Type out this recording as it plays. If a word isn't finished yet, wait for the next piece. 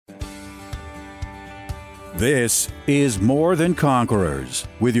This is More Than Conquerors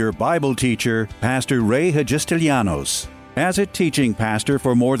with your Bible teacher, Pastor Ray Hagistilianos. As a teaching pastor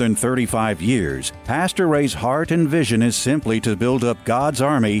for more than 35 years, Pastor Ray's heart and vision is simply to build up God's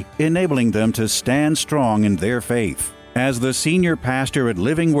army, enabling them to stand strong in their faith. As the senior pastor at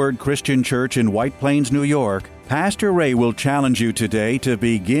Living Word Christian Church in White Plains, New York, Pastor Ray will challenge you today to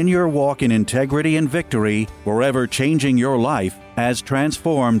begin your walk in integrity and victory, forever changing your life as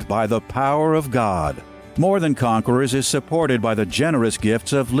transformed by the power of God. More Than Conquerors is supported by the generous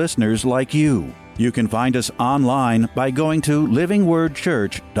gifts of listeners like you. You can find us online by going to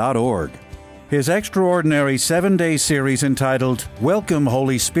livingwordchurch.org. His extraordinary 7-day series entitled Welcome,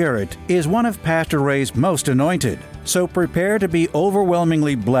 Holy Spirit is one of Pastor Ray's most anointed. So prepare to be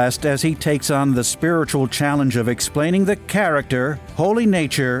overwhelmingly blessed as he takes on the spiritual challenge of explaining the character, holy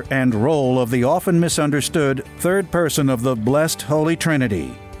nature, and role of the often misunderstood third person of the blessed Holy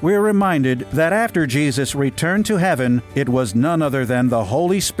Trinity. We're reminded that after Jesus returned to heaven, it was none other than the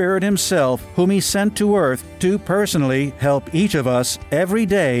Holy Spirit himself whom he sent to earth to personally help each of us every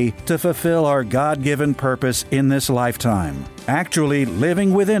day to fulfill our God-given purpose in this lifetime. Actually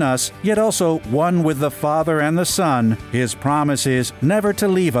living within us, yet also one with the Father and the Son, his promise is never to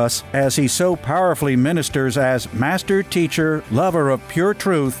leave us as he so powerfully ministers as Master Teacher, Lover of pure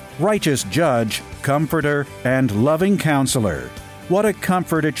truth, Righteous Judge, Comforter, and Loving Counselor. What a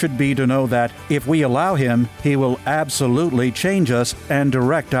comfort it should be to know that if we allow him, he will absolutely change us and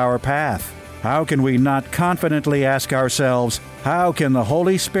direct our path. How can we not confidently ask ourselves, how can the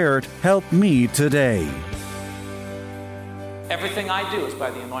Holy Spirit help me today? Everything I do is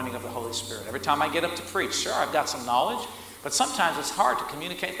by the anointing of the Holy Spirit. Every time I get up to preach, sure, I've got some knowledge, but sometimes it's hard to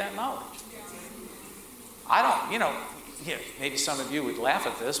communicate that knowledge. Maybe some of you would laugh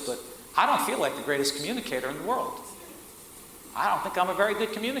at this, but I don't feel like the greatest communicator in the world. I don't think I'm a very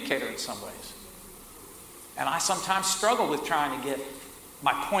good communicator in some ways. And I sometimes struggle with trying to get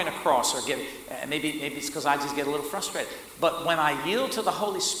my point across, or maybe it's because I just get a little frustrated. But when I yield to the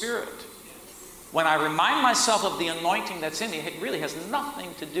Holy Spirit, when I remind myself of the anointing that's in me, it really has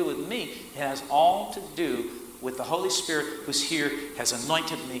nothing to do with me. It has all to do with the Holy Spirit who's here, has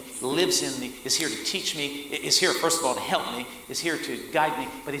anointed me, lives in me, is here to teach me, is here, first of all, to help me, is here to guide me,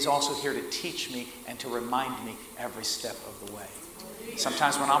 but he's also here to teach me and to remind me every step of the way.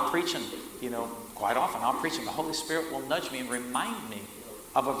 Sometimes when I'm preaching, quite often I'm preaching, the Holy Spirit will nudge me and remind me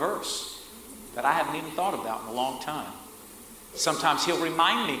of a verse that I haven't even thought about in a long time. Sometimes he'll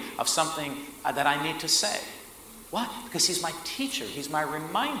remind me of something that I need to say. Why? Because he's my teacher, he's my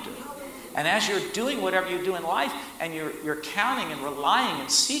reminder. And as you're doing whatever you do in life, and you're counting and relying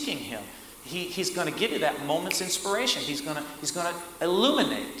and seeking him, he's going to give you that moment's inspiration. He's going to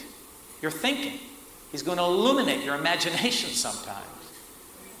illuminate your thinking. He's going to illuminate your imagination sometimes,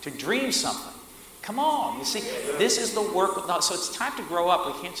 to dream something. Come on, you see, this is the work of God. So it's time to grow up.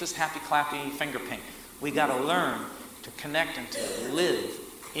 We can't just happy clappy finger paint. We got to learn to connect and to live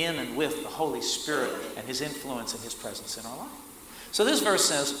in and with the Holy Spirit and his influence and his presence in our life. So this verse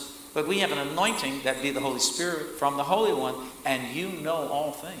says, but we have an anointing, that be the Holy Spirit, from the Holy One, and you know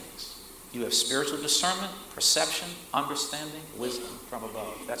all things. You have spiritual discernment, perception, understanding, wisdom from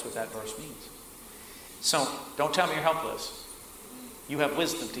above. That's what that verse means. So don't tell me you're helpless. You have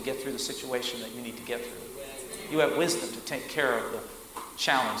wisdom to get through the situation that you need to get through. You have wisdom to take care of the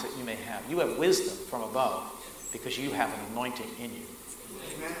challenge that you may have. You have wisdom from above because you have an anointing in you.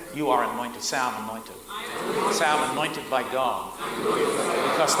 You are anointed. Say, I'm anointed. Say, I'm anointed by God.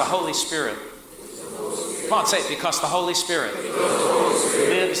 Because the Holy Spirit, come on, say it, because the Holy Spirit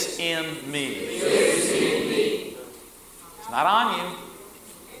lives in me. It's not on you.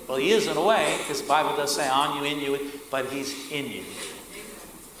 Well, he is in a way, because the Bible does say on you, in you, but he's in you.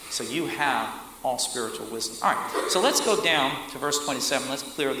 So you have all spiritual wisdom. All right, so let's go down to verse 27. Let's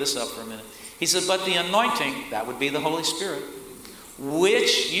clear this up for a minute. He says, but the anointing, that would be the Holy Spirit,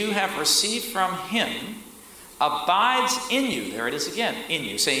 which you have received from him, abides in you. There it is again. In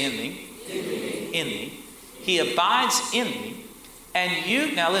you. Say in me. In me. He abides in me. And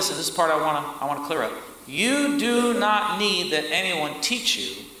you, now listen, this is the part I want to clear up. You do not need that anyone teach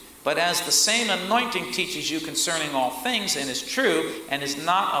you, but as the same anointing teaches you concerning all things, and is true, and is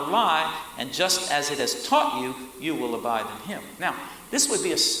not a lie, and just as it has taught you, you will abide in him. Now, this could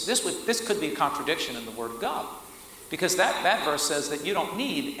be a contradiction in the Word of God. Because that verse says that you don't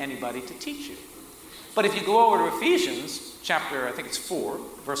need anybody to teach you. But if you go over to Ephesians chapter, I think it's 4,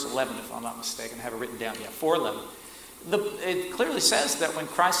 verse 11, if I'm not mistaken, I have it written down, 4:11. It clearly says that when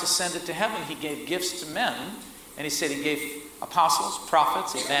Christ ascended to heaven, he gave gifts to men, and he said he gave apostles,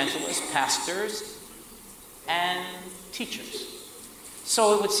 prophets, evangelists, pastors, and teachers.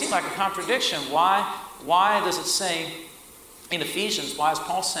 So it would seem like a contradiction. Why does it say in Ephesians, why is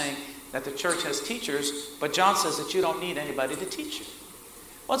Paul saying that the church has teachers, but John says that you don't need anybody to teach you?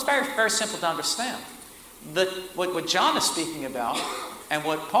 Well, it's very, very simple to understand. What John is speaking about and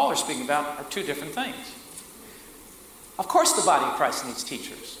what Paul is speaking about are two different things. Of course the body of Christ needs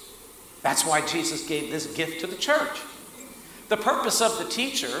teachers. That's why Jesus gave this gift to the church. The purpose of the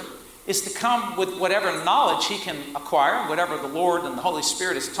teacher is to come with whatever knowledge he can acquire, whatever the Lord and the Holy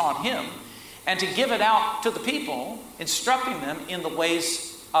Spirit has taught him, and to give it out to the people, instructing them in the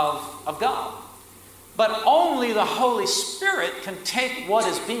ways of God. But only the Holy Spirit can take what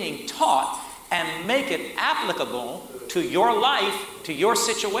is being taught and make it applicable to your life, to your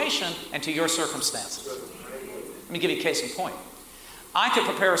situation, and to your circumstances. Let me give you a case in point. I could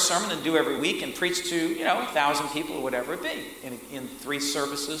prepare a sermon and do every week and preach to, 1,000 people or whatever it be in 3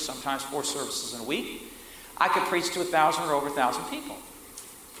 services, sometimes 4 services in a week. I could preach to 1,000 or over 1,000 people.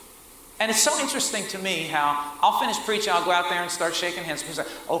 And it's so interesting to me how I'll finish preaching, I'll go out there and start shaking hands. People say,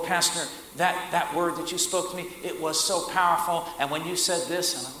 oh, Pastor, that word that you spoke to me, it was so powerful. And when you said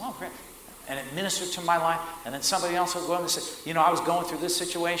this, and I'm like, oh, great. And it ministered to my life. And then somebody else will go and say, I was going through this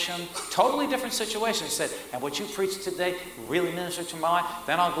situation, totally different situation. He said, and what you preached today really ministered to my life.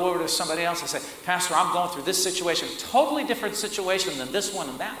 Then I'll go over to somebody else and say, Pastor, I'm going through this situation, totally different situation than this one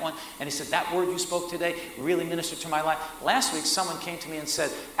and that one. And he said, that word you spoke today really ministered to my life. Last week, someone came to me and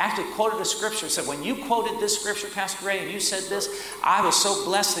said, actually quoted a scripture, said, when you quoted this scripture, Pastor Ray, and you said this, I was so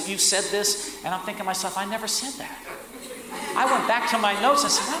blessed that you said this. And I'm thinking to myself, I never said that. I went back to my notes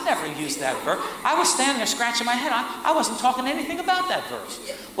and said, I never used that verse. I was standing there scratching my head. I wasn't talking anything about that verse.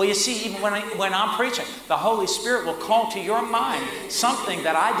 Well, you see, even when I'm preaching, the Holy Spirit will call to your mind something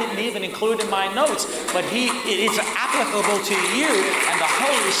that I didn't even include in my notes, but it's applicable to you, and the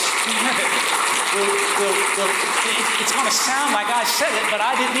Holy Spirit it's going to sound like I said it, but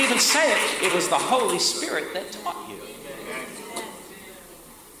I didn't even say it. It was the Holy Spirit that taught you.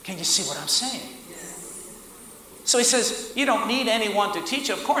 Can you see what I'm saying? So he says, you don't need anyone to teach.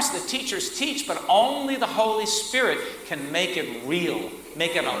 Of course, the teachers teach, but only the Holy Spirit can make it real,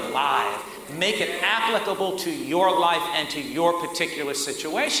 make it alive, make it applicable to your life and to your particular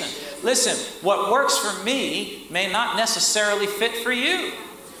situation. Listen, what works for me may not necessarily fit for you.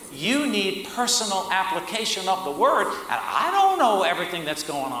 You need personal application of the Word. And I don't know everything that's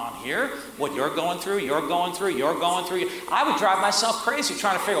going on here. What you're going through, you're going through. I would drive myself crazy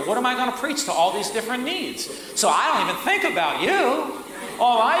trying to figure out, what am I going to preach to all these different needs? So I don't even think about you.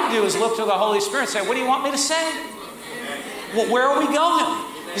 All I do is look to the Holy Spirit and say, what do you want me to say? Well, where are we going?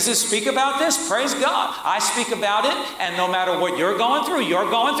 He says, speak about this. Praise God. I speak about it, and no matter what you're going through.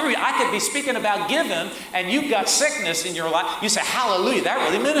 I could be speaking about giving, and you've got sickness in your life. You say, hallelujah, that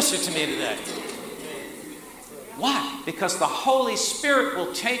really ministered to me today. Why? Because the Holy Spirit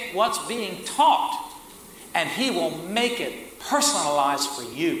will take what's being taught, and He will make it personalized for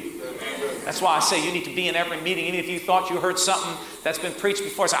you. That's why I say you need to be in every meeting. Even if you thought you heard something that's been preached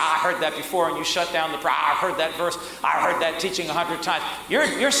before, say, I heard that before, and you shut down the prayer. I heard that verse. I heard that teaching 100 times.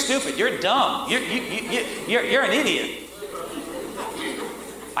 You're stupid. You're dumb. You're an idiot.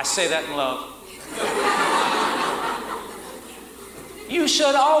 I say that in love. You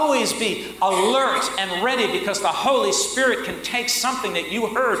should always be alert and ready, because the Holy Spirit can take something that you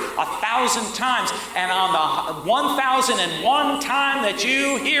heard 1,000 times, and on the 1,001 time that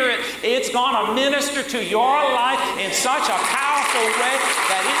you hear it, it's going to minister to your life in such a powerful way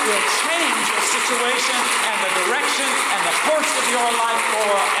that it will change your situation and the direction and the course of your life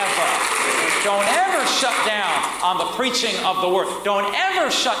forever. Don't ever shut down on the preaching of the Word. Don't ever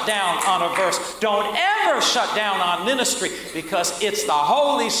shut down on a verse. Don't ever shut down on ministry, because it's the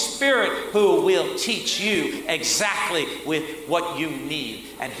Holy Spirit who will teach you exactly with what you need.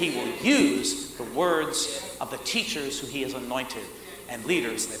 And He will use the words of the teachers who He has anointed and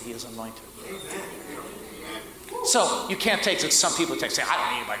leaders that He has anointed. So you can't take it. Some people say, I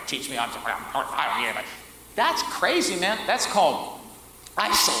don't need anybody to teach me. I don't need anybody. That's crazy, man. That's called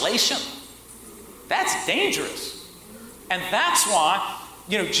isolation. That's dangerous. And that's why,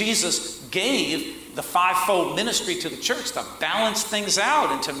 Jesus gave the fivefold ministry to the church to balance things out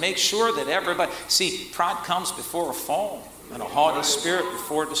and to make sure that everybody... See, pride comes before a fall, and a haughty spirit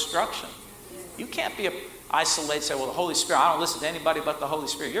before destruction. You can't be isolated and say, well, the Holy Spirit, I don't listen to anybody but the Holy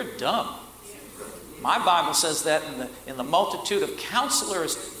Spirit. You're dumb. My Bible says that in the multitude of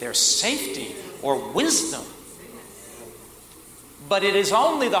counselors, there's safety or wisdom. But it is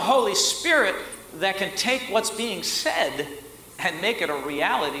only the Holy Spirit that can take what's being said and make it a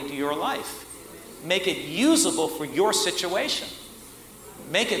reality to your life. Make it usable for your situation.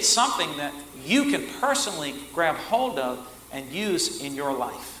 Make it something that you can personally grab hold of and use in your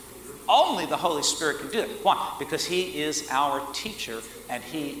life. Only the Holy Spirit can do it. Why? Because He is our teacher and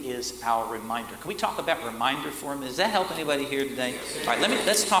He is our reminder. Can we talk about reminder for a minute? Does that help anybody here today? All right,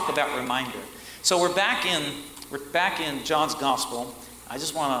 let's talk about reminder. So we're back in John's Gospel. I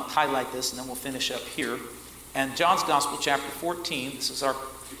just want to highlight this and then we'll finish up here. And John's Gospel, chapter 14, this is our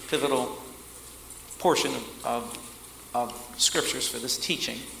pivotal portion of scriptures for this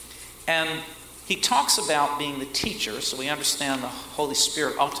teaching. And he talks about being the teacher, so we understand the Holy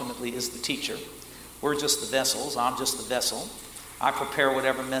Spirit ultimately is the teacher. We're just the vessels. I'm just the vessel. I prepare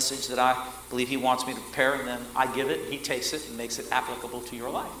whatever message that I believe He wants me to prepare, and then I give it, He takes it and makes it applicable to your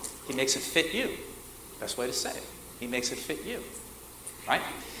life. He makes it fit you. Best way to say it. He makes it fit you. Right?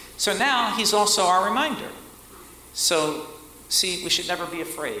 So now He's also our reminder. So, see, we should never be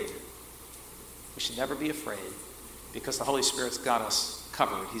afraid. We should never be afraid because the Holy Spirit's got us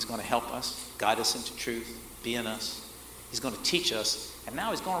covered. He's going to help us, guide us into truth, be in us. He's going to teach us, and now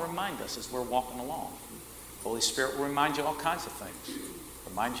He's going to remind us as we're walking along. The Holy Spirit will remind you all kinds of things.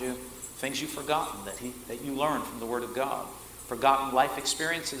 Remind you things you've forgotten that you learned from the Word of God. Forgotten life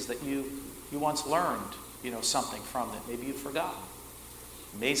experiences that you once learned, something from that maybe you've forgotten.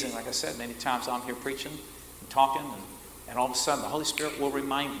 Amazing, like I said, many times I'm here preaching and talking, and all of a sudden the Holy Spirit will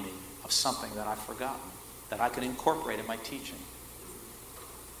remind me of something that I've forgotten, that I can incorporate in my teaching.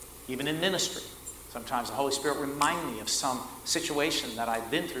 Even in ministry, sometimes the Holy Spirit reminds me of some situation that I've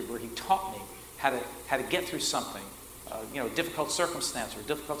been through where He taught me how to get through something, difficult circumstance or a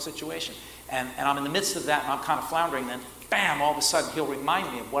difficult situation. And I'm in the midst of that and I'm kind of floundering, then bam, all of a sudden He'll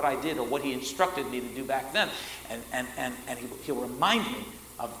remind me of what I did or what He instructed me to do back then. And He'll remind me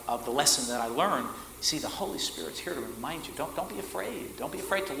of the lesson that I learned. See, the Holy Spirit's here to remind you. Don't be afraid. Don't be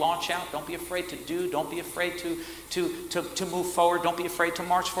afraid to launch out. Don't be afraid to do. Don't be afraid to move forward. Don't be afraid to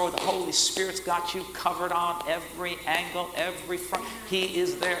march forward. The Holy Spirit's got you covered on every angle, every front. He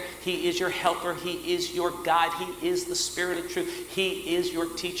is there. He is your helper. He is your guide. He is the Spirit of truth. He is your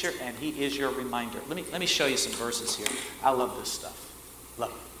teacher, and He is your reminder. Let me show you some verses here. I love this stuff.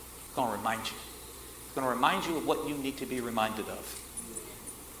 Love it. It's going to remind you. It's going to remind you of what you need to be reminded of.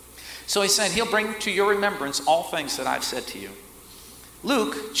 So He said, He'll bring to your remembrance all things that I've said to you.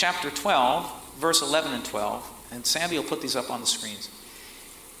 Luke chapter 12, verse 11 and 12, and Sandy will put these up on the screens.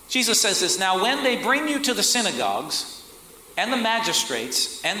 Jesus says this, now when they bring you to the synagogues and the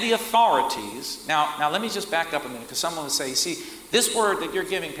magistrates and the authorities. Now let me just back up a minute because someone will say, you see, this word that you're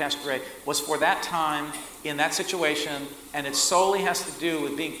giving, Pastor Ray, was for that time in that situation, and it solely has to do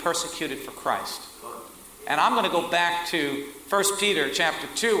with being persecuted for Christ. And I'm going to go back to 1 Peter chapter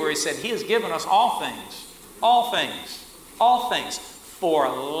 2 where he said, He has given us all things for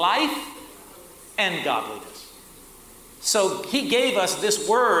life and godliness. So He gave us this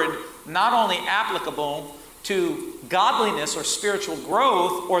word not only applicable to godliness or spiritual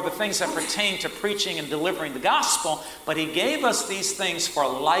growth or the things that pertain to preaching and delivering the gospel, but He gave us these things for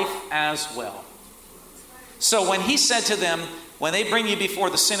life as well. So when He said to them, when they bring you before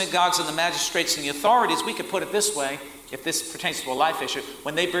the synagogues and the magistrates and the authorities, we could put it this way, if this pertains to a life issue,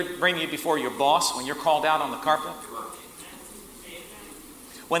 when they bring you before your boss, when you're called out on the carpet,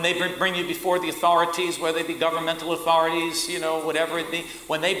 when they bring you before the authorities, whether they be governmental authorities, whatever it be,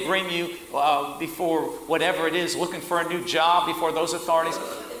 when they bring you before whatever it is, looking for a new job before those authorities,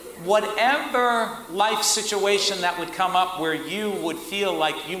 whatever life situation that would come up where you would feel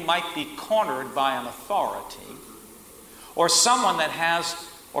like you might be cornered by an authority, or someone that has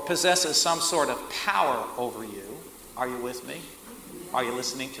or possesses some sort of power over you. Are you with me? Are you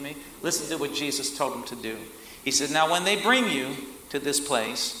listening to me? Listen to what Jesus told them to do. He said, now when they bring you to this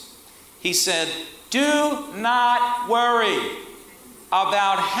place, He said, do not worry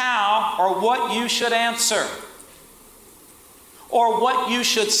about how or what you should answer or what you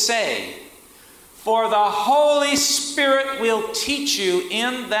should say. For the Holy Spirit will teach you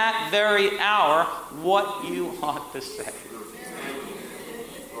in that very hour what you ought to say.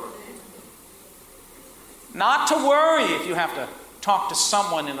 Not to worry if you have to talk to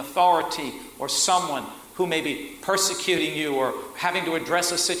someone in authority or someone who may be persecuting you or having to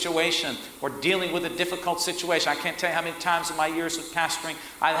address a situation or dealing with a difficult situation. I can't tell you how many times in my years of pastoring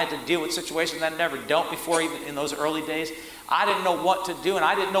I had to deal with situations I never dealt before, even in those early days. I didn't know what to do and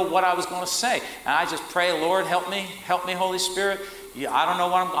I didn't know what I was going to say. And I just pray, Lord, help me, Holy Spirit. I don't know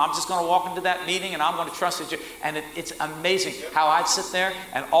what I'm just going to walk into that meeting and I'm going to trust that you. And it's amazing how I'd sit there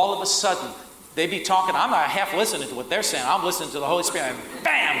and all of a sudden they'd be talking. I'm not half listening to what they're saying. I'm listening to the Holy Spirit. And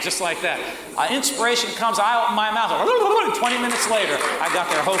bam, just like that. Inspiration comes. I open my mouth. 20 minutes later, I got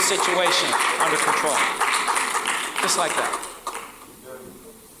their whole situation under control. Just like that.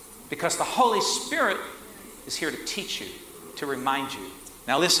 Because the Holy Spirit is here to teach you. to remind you.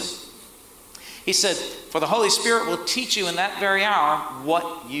 Now listen. He said, for the Holy Spirit will teach you in that very hour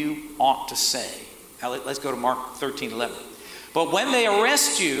what you ought to say. Now let's go to Mark 13:11. But when they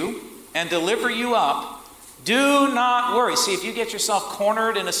arrest you and deliver you up, do not worry. See, if you get yourself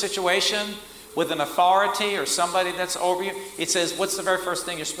cornered in a situation with an authority or somebody that's over you, it says, what's the very first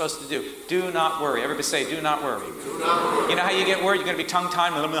thing you're supposed to do? Do not worry. Everybody say, do not worry. Do not worry. You know how you get worried? You're going to be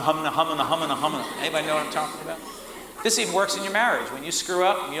tongue-tied. Humming. Anybody know what I'm talking about? This even works in your marriage. When you screw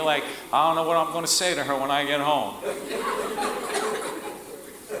up and you're like, I don't know what I'm going to say to her when I get home.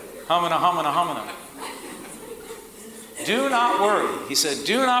 Humming. Do not worry. He said,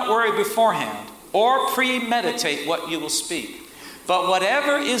 do not worry beforehand or premeditate what you will speak. But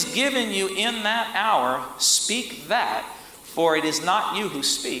whatever is given you in that hour, speak that, for it is not you who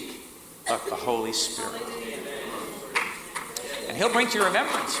speak, but the Holy Spirit. And He'll bring to your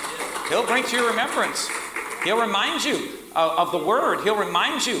remembrance. He'll bring to your remembrance. He'll remind you of the Word. He'll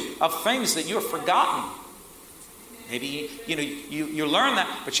remind you of things that you have forgotten. Maybe you learn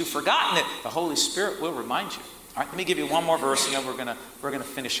that, but you've forgotten it. The Holy Spirit will remind you. All right, let me give you one more verse, and then we're gonna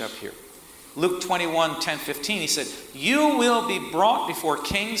finish up here. Luke 21:10-15, he said, you will be brought before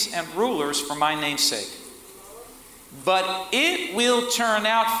kings and rulers for my name's sake. But it will turn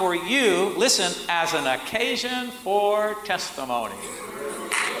out for you, listen, as an occasion for testimony.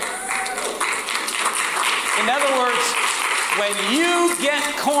 In other words, when you get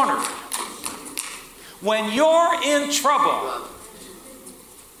cornered, when you're in trouble,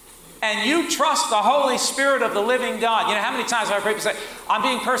 and you trust the Holy Spirit of the living God. You know, how many times I've heard people say, I'm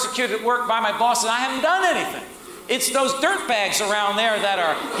being persecuted at work by my bosses, and I haven't done anything. It's those dirtbags around there that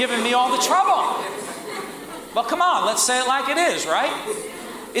are giving me all the trouble. Well, come on, let's say it like it is, right?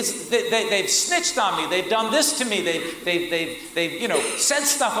 They've snitched on me. They've done this to me. They've said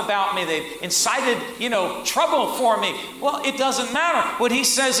stuff about me. They've incited, trouble for me. Well, it doesn't matter. What he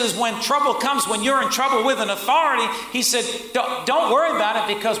says is when trouble comes, when you're in trouble with an authority, he said, don't worry about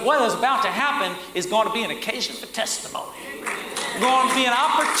it, because what is about to happen is going to be an occasion for testimony. Going to be an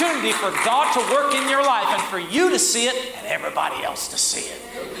opportunity for God to work in your life and for you to see it and everybody else to see it.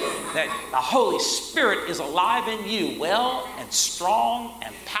 That the Holy Spirit is alive in you, well and strong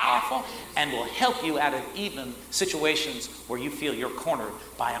and powerful, and will help you out of even situations where you feel you're cornered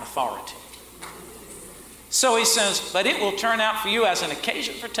by an authority. So he says, but it will turn out for you as an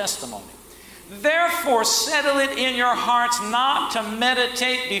occasion for testimony. Therefore, settle it in your hearts not to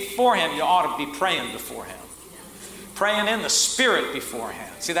meditate beforehand. You ought to be praying beforehand. Praying in the Spirit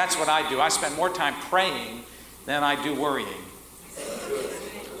beforehand. See, that's what I do. I spend more time praying than I do worrying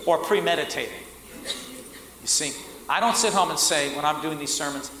or premeditating. You see, I don't sit home and say, when I'm doing these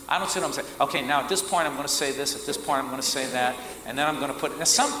sermons, I don't sit home and say, okay, now at this point I'm going to say this, at this point I'm going to say that, and then I'm going to put it. Now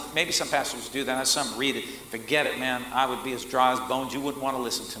maybe some pastors do that, some read it. Forget it, man. I would be as dry as bones. You wouldn't want to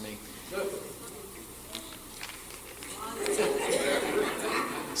listen to me.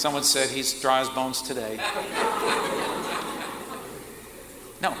 Someone said he's dry as bones today.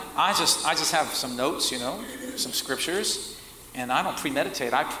 No, I just have some notes, some scriptures, and I don't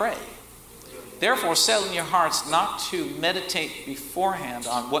premeditate, I pray. Therefore, settle in your hearts not to meditate beforehand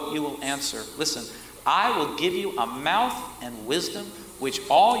on what you will answer. Listen, I will give you a mouth and wisdom which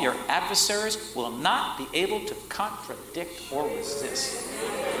all your adversaries will not be able to contradict or resist.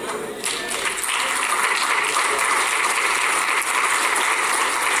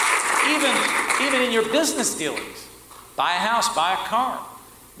 Even in your business dealings, buy a house, buy a car.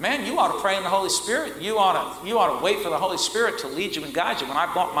 Man, you ought to pray in the Holy Spirit. You ought to wait for the Holy Spirit to lead you and guide you. When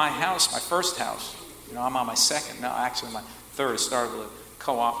I bought my house, my first house, I'm on my second. No, actually my third. I started with a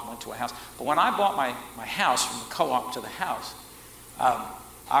co-op and went to a house. But when I bought my house from the co-op to the house,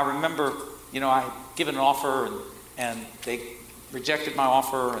 I remember, I had given an offer and they rejected my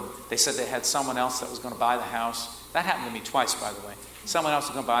offer, and they said they had someone else that was going to buy the house. That happened to me twice, by the way. Someone else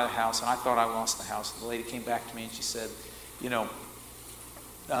was going to buy the house, and I thought I lost the house. The lady came back to me and she said,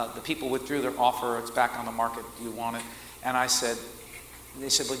 the people withdrew their offer. It's back on the market. Do you want it? And I said, they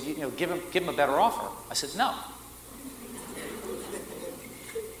said, well, give him a better offer. I said, no.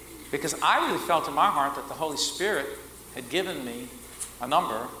 Because I really felt in my heart that the Holy Spirit had given me a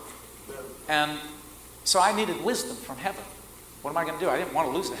number, and so I needed wisdom from heaven. What am I going to do? I didn't want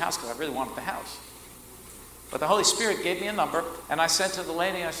to lose the house because I really wanted the house. But the Holy Spirit gave me a number, and I said to the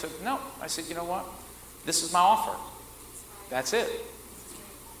lady, I said, no. I said, you know what? This is my offer. That's it.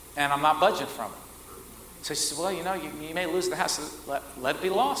 And I'm not budging from it. So she said, well, you may lose the house. Let it be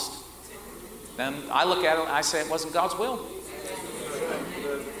lost. Then I look at it and I say it wasn't God's will.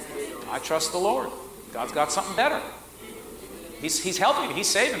 I trust the Lord. God's got something better. He's helping me. He's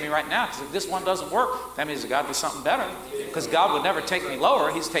saving me right now. Because if this one doesn't work, that means there's got to be something better. because God would never take me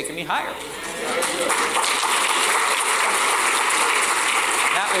lower. He's taking me higher.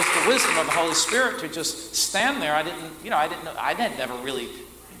 That was the wisdom of the Holy Spirit to just stand there. I had never really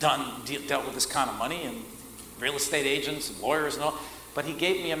dealt with this kind of money and real estate agents and lawyers and all. But he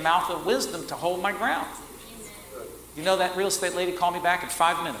gave me a mouth of wisdom to hold my ground. You know, that real estate lady called me back in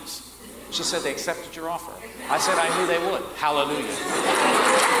 5 minutes. She said they accepted your offer. I said I knew they would. Hallelujah.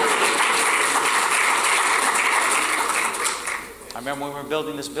 I remember when we were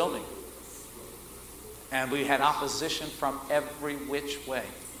building this building, and we had opposition from every which way.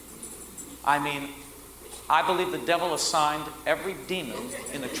 I mean, I believe the devil assigned every demon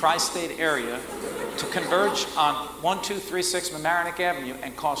in the tri-state area to converge on 1236 Mamaroneck Avenue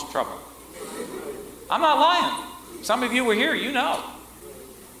and cause trouble. I'm not lying. Some of you were here, you know.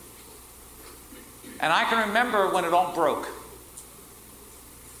 And I can remember when it all broke.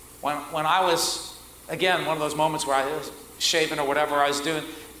 When I was, again, one of those moments where I was shaving or whatever I was doing,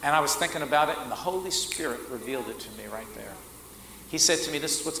 and I was thinking about it, and the Holy Spirit revealed it to me right there. He said to me,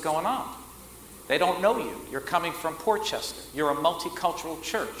 this is what's going on. They don't know you. You're coming from Portchester. You're a multicultural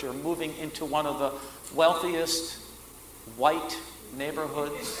church. You're moving into one of the wealthiest white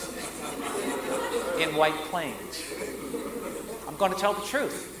neighborhoods in White Plains. I'm going to tell the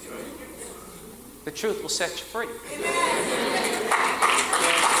truth. The truth will set you free.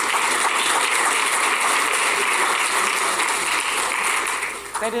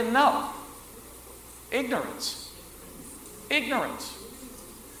 They didn't know. Ignorance.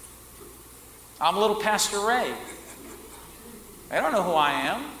 I'm little Pastor Ray. They don't know who I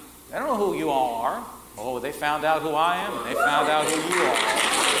am. They don't know who you all are. Oh, they found out who I am, and they found out who you are.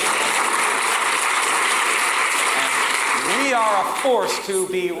 And we are a force to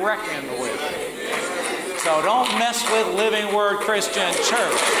be reckoned with. So don't mess with Living Word Christian Church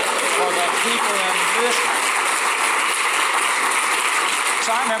for the people in this house.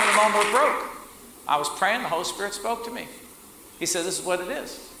 So I remember the moment it broke. I was praying, the Holy Spirit spoke to me. He said, this is what it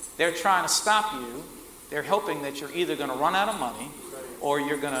is. They're trying to stop you. They're hoping that you're either going to run out of money or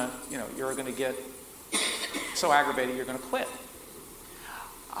you're going to get so aggravated you're going to quit.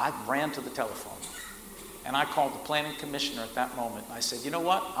 I ran to the telephone and I called the planning commissioner at that moment. I said, you know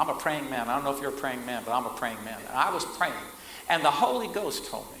what? I'm a praying man. I don't know if you're a praying man, but I'm a praying man. And I was praying. And the Holy Ghost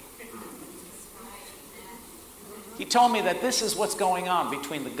told me. He told me that this is what's going on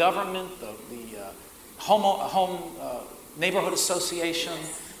between the government, the home neighborhood association,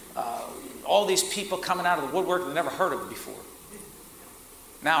 all these people coming out of the woodwork they've never heard of before.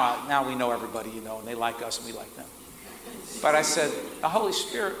 Now we know everybody, and they like us and we like them. But I said, the Holy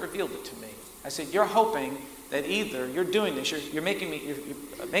Spirit revealed it to me. I said, you're hoping that either you're doing this, you're making me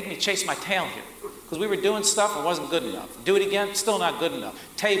chase my tail here. Because we were doing stuff that wasn't good enough. Do it again, still not good enough.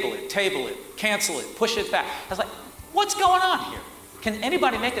 Table it, cancel it, push it back. I was like, what's going on here? Can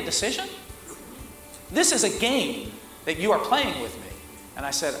anybody make a decision? This is a game that you are playing with me. And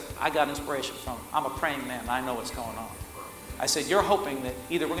I said, I got inspiration from, I'm a praying man, I know what's going on. I said, you're hoping that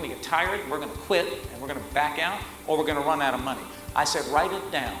either we're going to get tired, we're going to quit, and we're going to back out, or we're going to run out of money. I said, write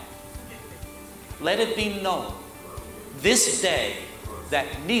it down. Let it be known this day that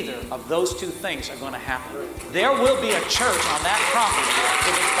neither of those two things are going to happen. There will be a church on that property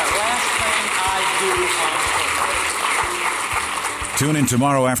if it's the last thing I do on earth. Tune in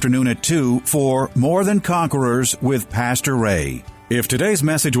tomorrow afternoon at 2 for More Than Conquerors with Pastor Ray. If today's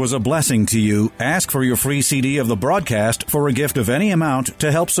message was a blessing to you, ask for your free CD of the broadcast for a gift of any amount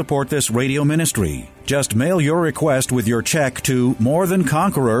to help support this radio ministry. Just mail your request with your check to More Than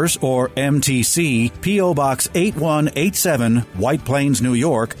Conquerors, or MTC, P.O. Box 8187, White Plains, New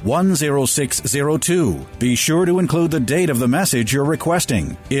York, 10602. Be sure to include the date of the message you're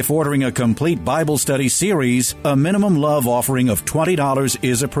requesting. If ordering a complete Bible study series, a minimum love offering of $20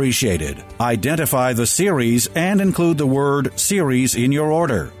 is appreciated. Identify the series and include the word series in your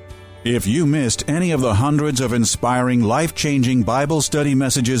order. If you missed any of the hundreds of inspiring, life-changing Bible study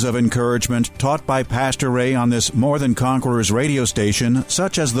messages of encouragement taught by Pastor Ray on this More Than Conquerors radio station,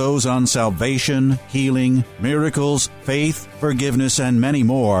 such as those on salvation, healing, miracles, faith, forgiveness, and many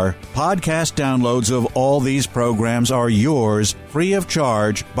more, podcast downloads of all these programs are yours free of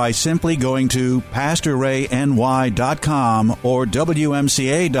charge by simply going to PastorRayNY.com or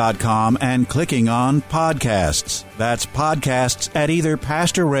WMCA.com and clicking on Podcasts. That's podcasts at either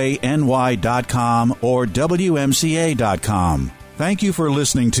PastorRayNY.com or WMCA.com. Thank you for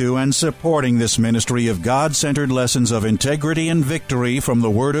listening to and supporting this ministry of God-centered lessons of integrity and victory from the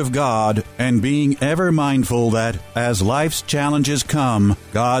Word of God, and being ever mindful that, as life's challenges come,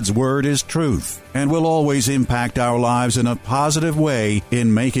 God's Word is truth and will always impact our lives in a positive way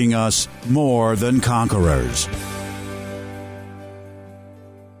in making us more than conquerors.